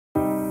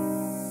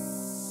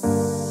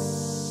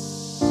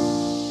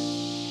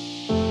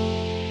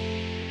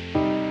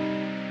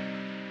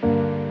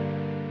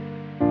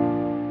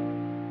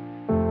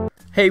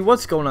Hey,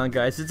 what's going on,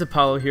 guys? It's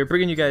Apollo here,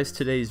 bringing you guys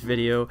today's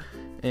video.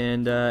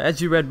 And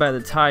as you read by the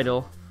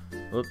title,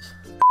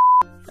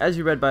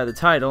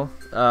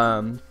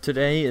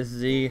 today is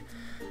the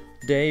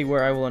day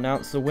where I will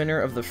announce the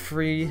winner of the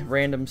free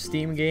random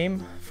Steam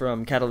game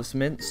from Catalyst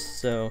Mints.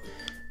 So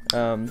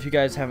if you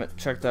guys haven't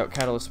checked out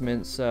Catalyst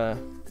Mints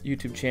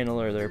YouTube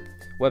channel or their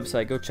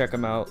website, go check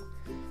them out.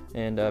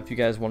 And if you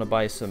guys want to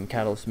buy some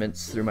Catalyst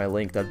Mints through my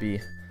link, that'd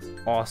be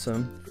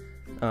awesome.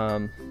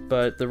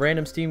 But the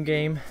random Steam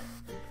game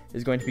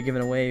is going to be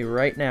given away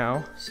right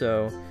now.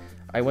 So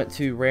I went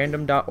to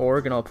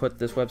random.org, and I'll put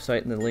this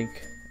website in the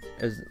link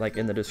as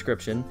in the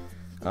description.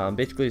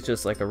 Basically, it's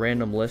just like a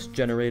random list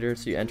generator.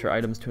 So you enter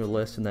items to a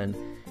list, and then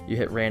you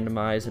hit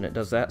randomize, and it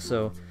does that.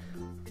 So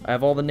I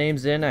have all the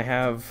names in. I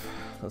have,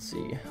 let's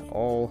see,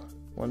 all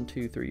 1,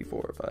 2, 3,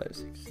 4, 5,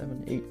 6,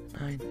 7, 8,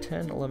 9,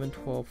 10, 11,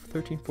 12,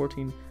 13,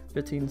 14,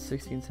 15,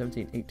 16,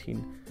 17,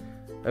 18.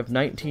 I have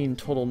 19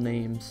 total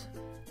names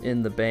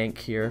in the bank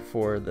here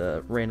for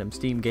the random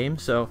Steam game.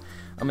 So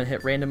I'm gonna hit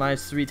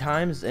randomize 3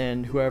 times,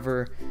 and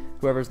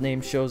whoever's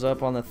name shows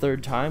up on the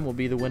 3rd time will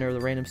be the winner of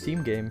the random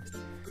Steam game.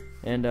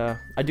 And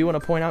I do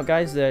want to point out,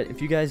 guys, that if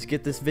you guys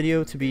get this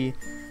video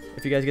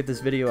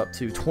up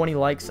to 20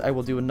 likes, I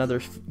will do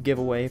another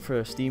giveaway for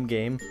a Steam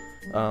game.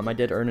 I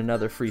did earn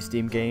another free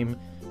Steam game.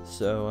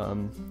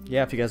 So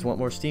yeah, if you guys want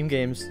more Steam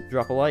games,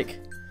 drop a like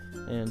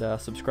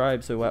and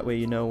subscribe, so that way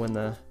you know when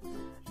the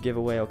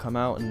giveaway will come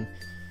out. And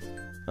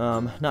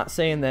not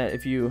saying that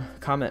if you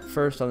comment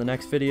first on the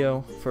next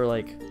video or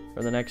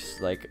the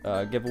next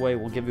giveaway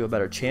will give you a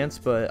better chance,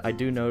 but I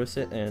do notice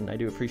it and I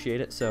do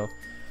appreciate it. So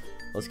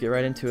let's get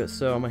right into it.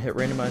 So I'm gonna hit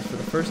randomize for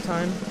the first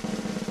time.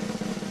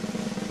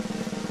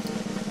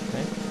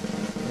 Okay,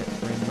 hit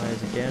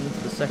randomize again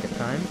for the 2nd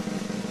time,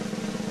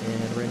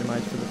 and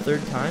randomize for the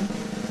 3rd time.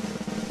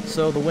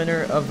 So the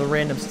winner of the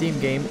random Steam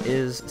game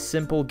is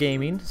Simple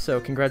Gaming. So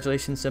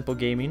congratulations, Simple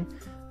Gaming.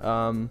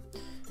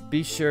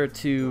 Be sure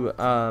to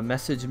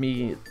message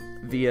me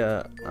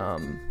via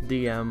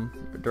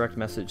DM, direct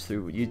message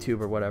through YouTube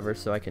or whatever,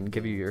 so I can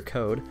give you your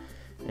code.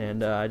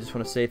 And I just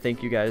want to say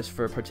thank you guys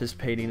for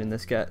participating in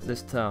this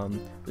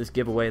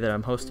giveaway that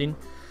I'm hosting.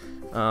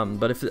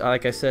 But if,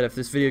 like I said, if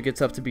this video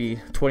gets up to be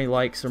 20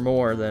 likes or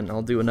more, then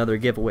I'll do another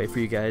giveaway for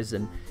you guys,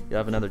 and you'll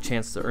have another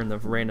chance to earn the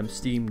random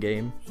Steam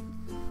game.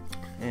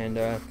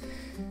 And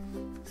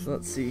so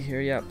let's see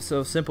here. Yeah,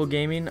 so Simple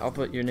Gaming, I'll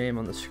put your name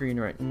on the screen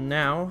right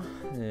now,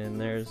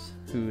 and there's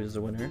who is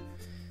the winner.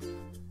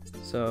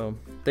 So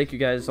thank you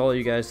guys, all of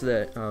you guys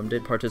that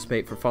did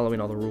participate, for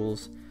following all the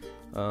rules.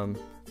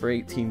 For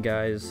 18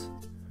 guys,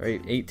 or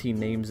 18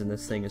 names in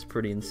this thing is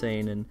pretty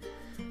insane, and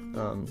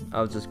I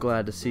was just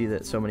glad to see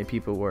that so many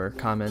people were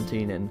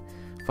commenting and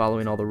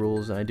following all the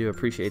rules, and I do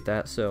appreciate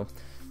that. So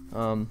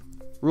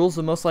rules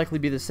will most likely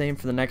be the same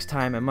for the next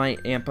time. I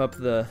might amp up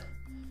the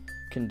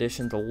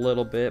conditions a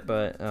little bit,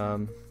 but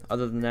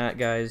other than that,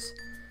 guys,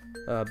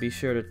 be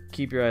sure to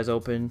keep your eyes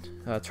open,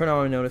 turn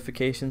on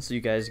notifications so you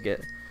guys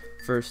get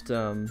first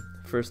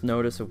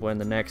notice of when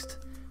the next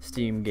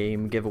Steam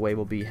game giveaway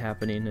will be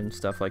happening and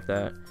stuff like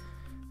that.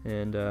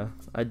 And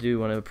I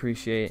do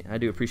appreciate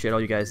all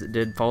you guys that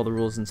did follow the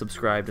rules and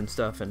subscribed and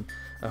stuff, and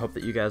I hope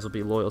that you guys will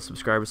be loyal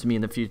subscribers to me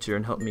in the future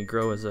and help me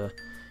grow as a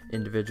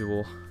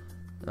individual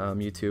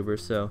YouTuber.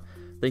 So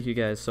thank you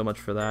guys so much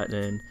for that.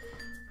 And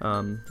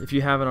if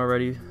you haven't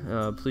already,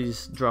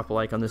 please drop a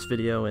like on this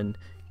video and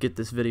get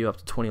this video up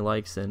to 20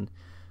 likes, and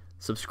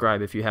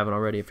subscribe if you haven't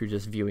already. If you're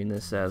just viewing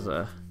this as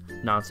a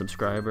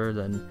non-subscriber,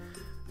 then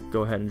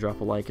go ahead and drop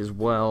a like as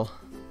well.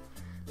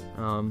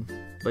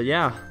 But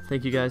yeah,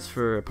 thank you guys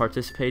for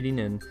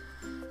participating, and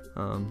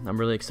I'm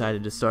really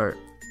excited to start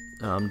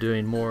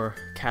doing more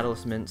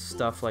Catalyst Mints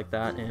stuff like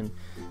that. And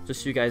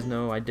just so you guys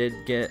know, I did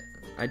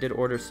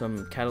order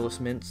some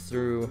Catalyst Mints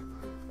through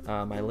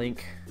my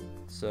link.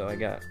 So I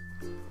got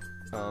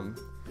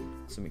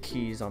some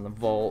keys on the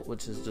vault,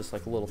 which is just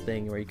like a little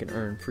thing where you can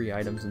earn free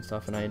items and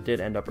stuff, and I did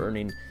end up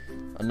earning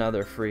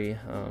another free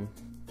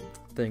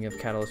thing of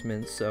Catalyst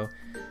Mints. So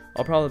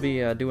I'll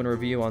probably be doing a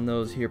review on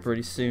those here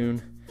pretty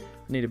soon.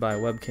 I need to buy a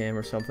webcam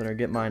or something, or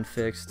get mine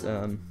fixed,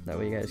 that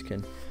way you guys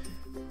can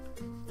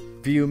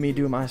view me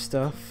do my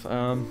stuff.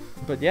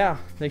 But yeah,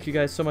 thank you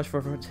guys so much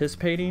for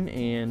participating,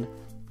 and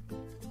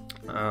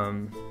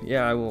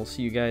yeah, I will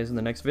see you guys in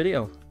the next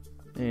video.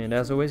 And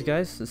as always,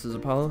 guys, this is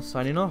Apollo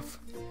signing off.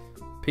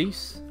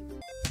 Peace.